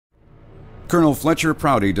Colonel Fletcher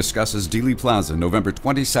Prouty discusses Dealey Plaza, November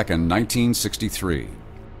 22, 1963.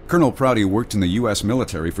 Colonel Prouty worked in the U.S.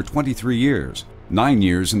 military for 23 years, 9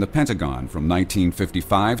 years in the Pentagon from 1955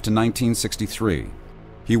 to 1963.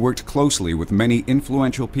 He worked closely with many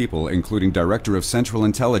influential people, including Director of Central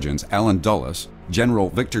Intelligence Allen Dulles, General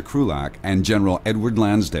Victor Krulak, and General Edward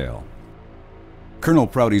Lansdale. Colonel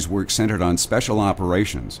Prouty's work centered on special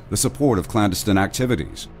operations, the support of clandestine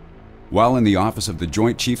activities. While in the Office of the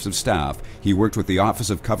Joint Chiefs of Staff, he worked with the Office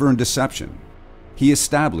of Cover and Deception. He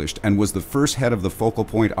established and was the first head of the focal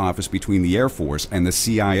point office between the Air Force and the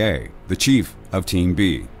CIA, the chief of Team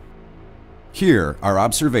B. Here are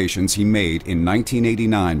observations he made in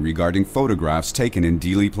 1989 regarding photographs taken in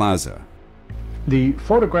Dealey Plaza. The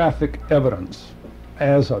photographic evidence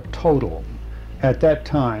as a total at that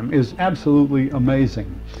time is absolutely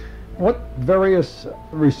amazing. What various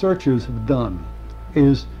researchers have done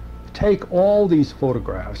is take all these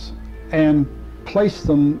photographs and place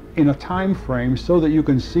them in a time frame so that you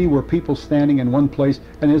can see where people standing in one place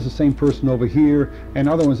and there's the same person over here and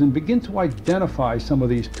other ones, and begin to identify some of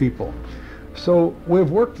these people. So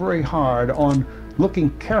we've worked very hard on looking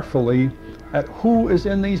carefully at who is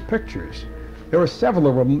in these pictures. There are several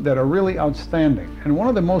of them that are really outstanding, and one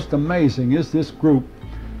of the most amazing is this group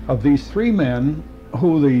of these three men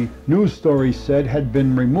who the news story said had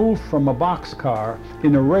been removed from a boxcar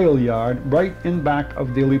in a rail yard right in back of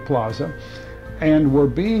Dealey Plaza, and were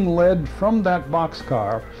being led from that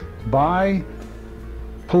boxcar by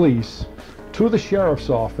police to the sheriff's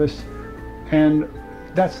office, and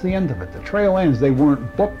that's the end of it. The trail ends. They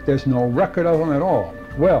weren't booked. There's no record of them at all.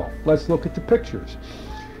 Well, let's look at the pictures.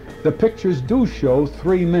 The pictures do show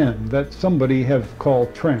three men that somebody have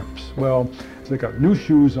called tramps. Well, they got new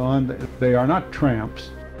shoes on. They are not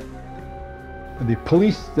tramps. The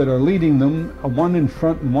police that are leading them, one in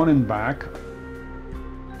front and one in back.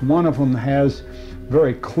 One of them has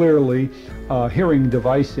very clearly a hearing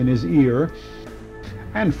device in his ear.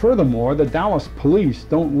 And furthermore, the Dallas police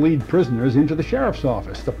don't lead prisoners into the sheriff's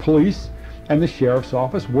office. The police and the sheriff's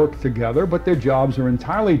office work together, but their jobs are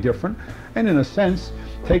entirely different. And in a sense,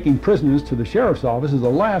 taking prisoners to the sheriff's office is the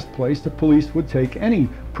last place the police would take any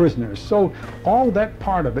prisoners. So all that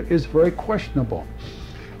part of it is very questionable.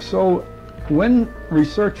 So when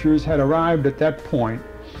researchers had arrived at that point,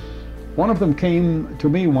 one of them came to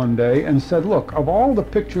me one day and said, look, of all the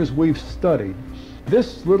pictures we've studied,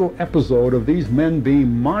 this little episode of these men being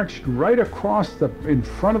marched right across in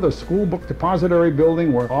front of the school book depository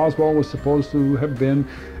building where Oswald was supposed to have been,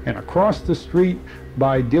 and across the street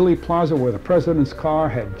by Dealey Plaza where the president's car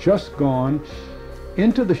had just gone,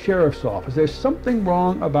 into the sheriff's office. There's something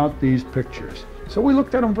wrong about these pictures. So we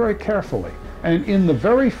looked at them very carefully. And in the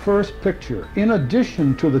very first picture, in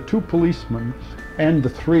addition to the two policemen and the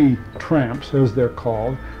three tramps, as they're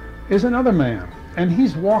called, is another man. And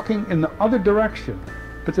he's walking in the other direction.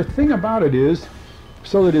 But the thing about it is,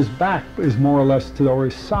 so that his back is more or less to, or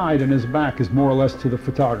his side and his back is more or less to the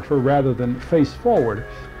photographer rather than face forward.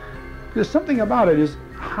 There's something about it is,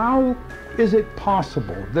 how is it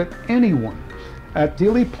possible that anyone at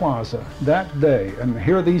Dealey Plaza that day, and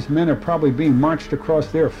here these men are probably being marched across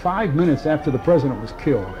there 5 minutes after the president was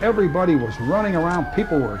killed. Everybody was running around,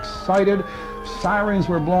 people were excited, sirens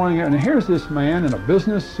were blowing, and here's this man in a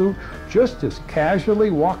business suit just as casually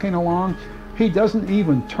walking along. He doesn't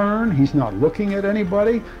even turn, he's not looking at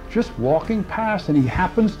anybody, just walking past, and he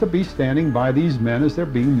happens to be standing by these men as they're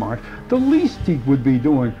being marched. The least he would be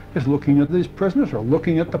doing is looking at these prisoners or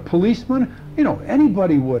looking at the policemen. You know,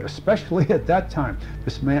 anybody would, especially at that time.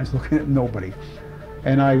 This man's looking at nobody.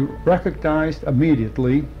 And I recognized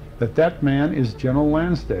immediately that that man is General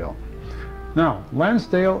Lansdale. Now,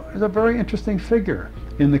 Lansdale is a very interesting figure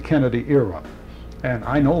in the Kennedy era. And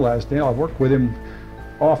I know Lansdale, I've worked with him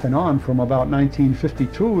off and on from about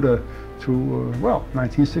 1952 to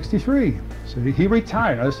 1963. So he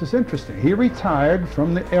retired. Now, this is interesting. He retired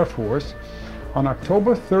from the Air Force on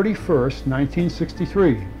October 31st,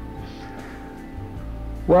 1963.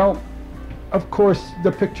 Well, of course,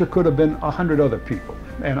 the picture could have been 100 other people,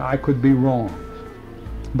 and I could be wrong,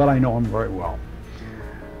 but I know him very well.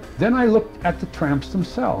 Then I looked at the tramps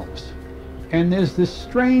themselves, and there's this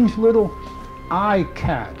strange little eye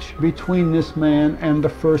catch between this man and the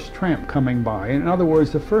first tramp coming by. In other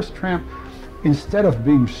words, the first tramp, instead of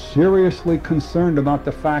being seriously concerned about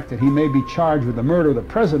the fact that he may be charged with the murder of the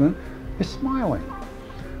president, is smiling.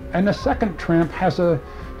 And the second tramp has a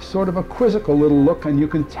sort of a quizzical little look, and you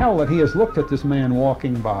can tell that he has looked at this man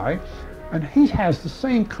walking by, and he has the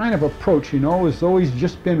same kind of approach, you know, as though he's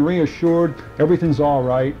just been reassured everything's all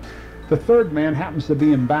right. The third man happens to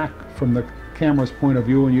be in back from the camera's point of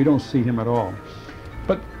view, and you don't see him at all.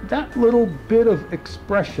 But that little bit of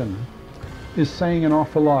expression is saying an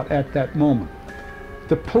awful lot at that moment.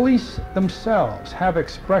 The police themselves have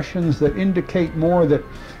expressions that indicate more, that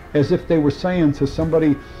as if they were saying to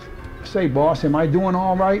somebody, say, boss, am I doing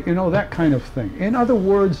all right? You know, that kind of thing. In other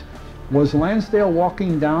words, was Lansdale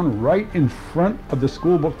walking down right in front of the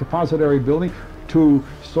school book depository building to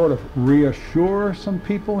sort of reassure some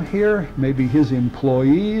people here, maybe his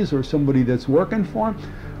employees or somebody that's working for him?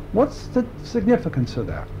 What's the significance of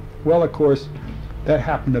that? Well, of course, that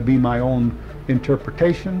happened to be my own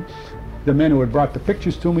interpretation. The men who had brought the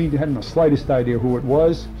pictures to me hadn't the slightest idea who it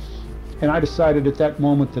was. And I decided at that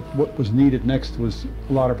moment that what was needed next was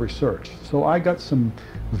a lot of research. So I got some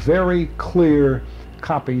very clear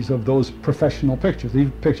copies of those professional pictures.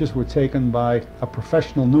 These pictures were taken by a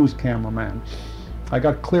professional news cameraman. I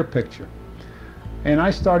got a clear picture. And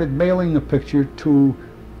I started mailing the picture to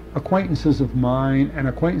acquaintances of mine and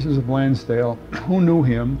acquaintances of Lansdale who knew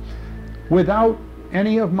him without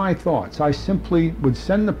any of my thoughts. I simply would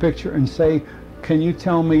send the picture and say, can you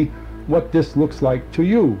tell me what this looks like to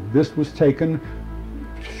you? This was taken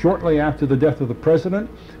shortly after the death of the president,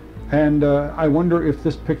 and I wonder if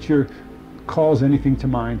this picture calls anything to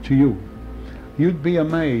mind to you. You'd be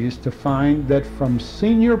amazed to find that from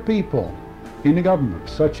senior people in the government,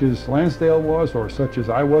 such as Lansdale was or such as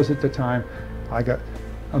I was at the time, I got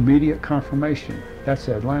immediate confirmation. That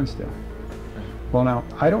said Lansdale. Well, now,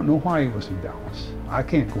 I don't know why he was in Dallas. I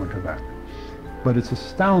can't go into that. But it's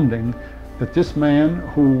astounding that this man,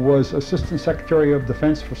 who was Assistant Secretary of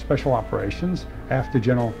Defense for Special Operations after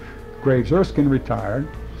General Graves Erskine retired,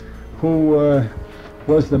 who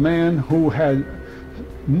was the man who had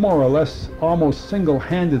more or less almost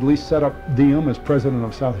single-handedly set up Diem as president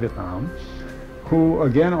of South Vietnam, who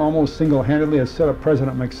again almost single-handedly has set up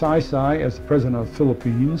President McSai as the president of the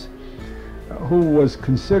Philippines, who was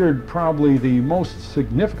considered probably the most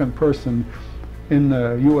significant person in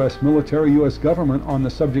the U.S. military, U.S. government on the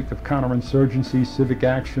subject of counterinsurgency, civic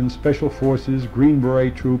action, special forces, Green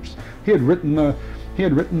Beret troops. He had written the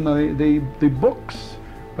books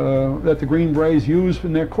that the Green Berets used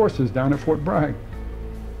in their courses down at Fort Bragg.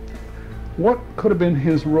 What could have been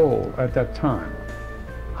his role at that time?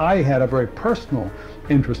 I had a very personal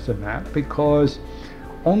interest in that because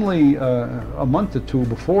only a month or two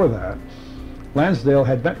before that, Lansdale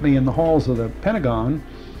had met me in the halls of the Pentagon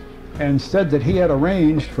and said that he had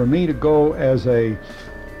arranged for me to go as a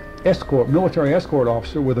military escort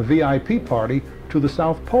officer with a VIP party to the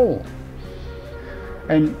South Pole.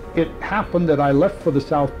 And it happened that I left for the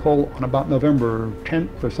South Pole on about November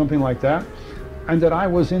 10th or something like that, and that I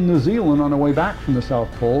was in New Zealand on the way back from the South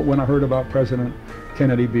Pole when I heard about President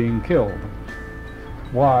Kennedy being killed.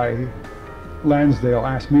 Why Lansdale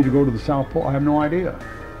asked me to go to the South Pole, I have no idea.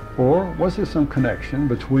 Or was there some connection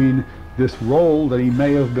between this role that he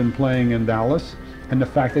may have been playing in Dallas and the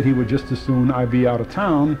fact that he would just as soon I be out of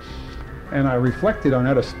town? And I reflected on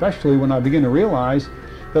that, especially when I began to realize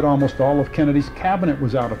that almost all of Kennedy's cabinet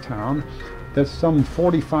was out of town, that some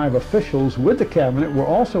 45 officials with the cabinet were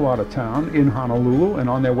also out of town in Honolulu and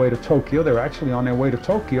on their way to Tokyo. They were actually on their way to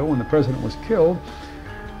Tokyo when the president was killed.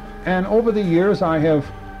 And over the years I have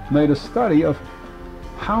made a study of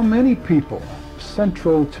how many people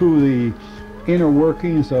central to the inner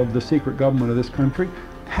workings of the secret government of this country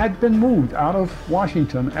had been moved out of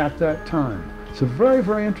Washington at that time. It's a very,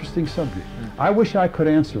 very interesting subject. I wish I could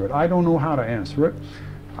answer it. I don't know how to answer it.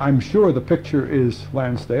 I'm sure the picture is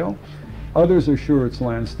Lansdale. Others are sure it's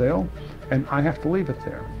Lansdale, and I have to leave it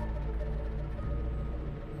there.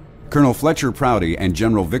 Colonel Fletcher Prouty and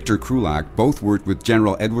General Victor Krulak both worked with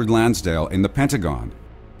General Edward Lansdale in the Pentagon.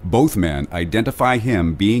 Both men identify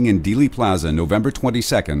him being in Dealey Plaza November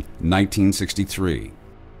 22, 1963.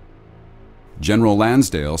 General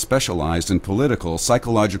Lansdale specialized in political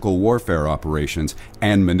psychological warfare operations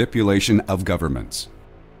and manipulation of governments.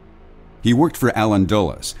 He worked for Allen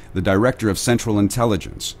Dulles, the Director of Central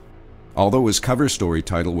Intelligence. Although his cover story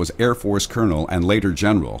title was Air Force Colonel and later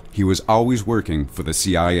General, he was always working for the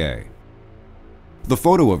CIA. The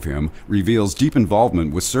photo of him reveals deep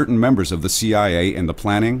involvement with certain members of the CIA in the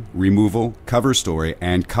planning, removal, cover story,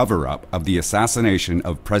 and cover-up of the assassination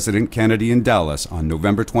of President Kennedy in Dallas on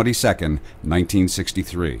November 22,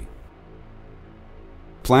 1963.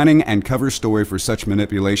 Planning and cover story for such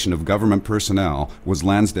manipulation of government personnel was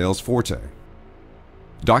Lansdale's forte.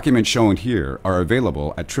 Documents shown here are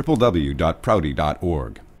available at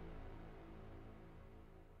www.prouty.org.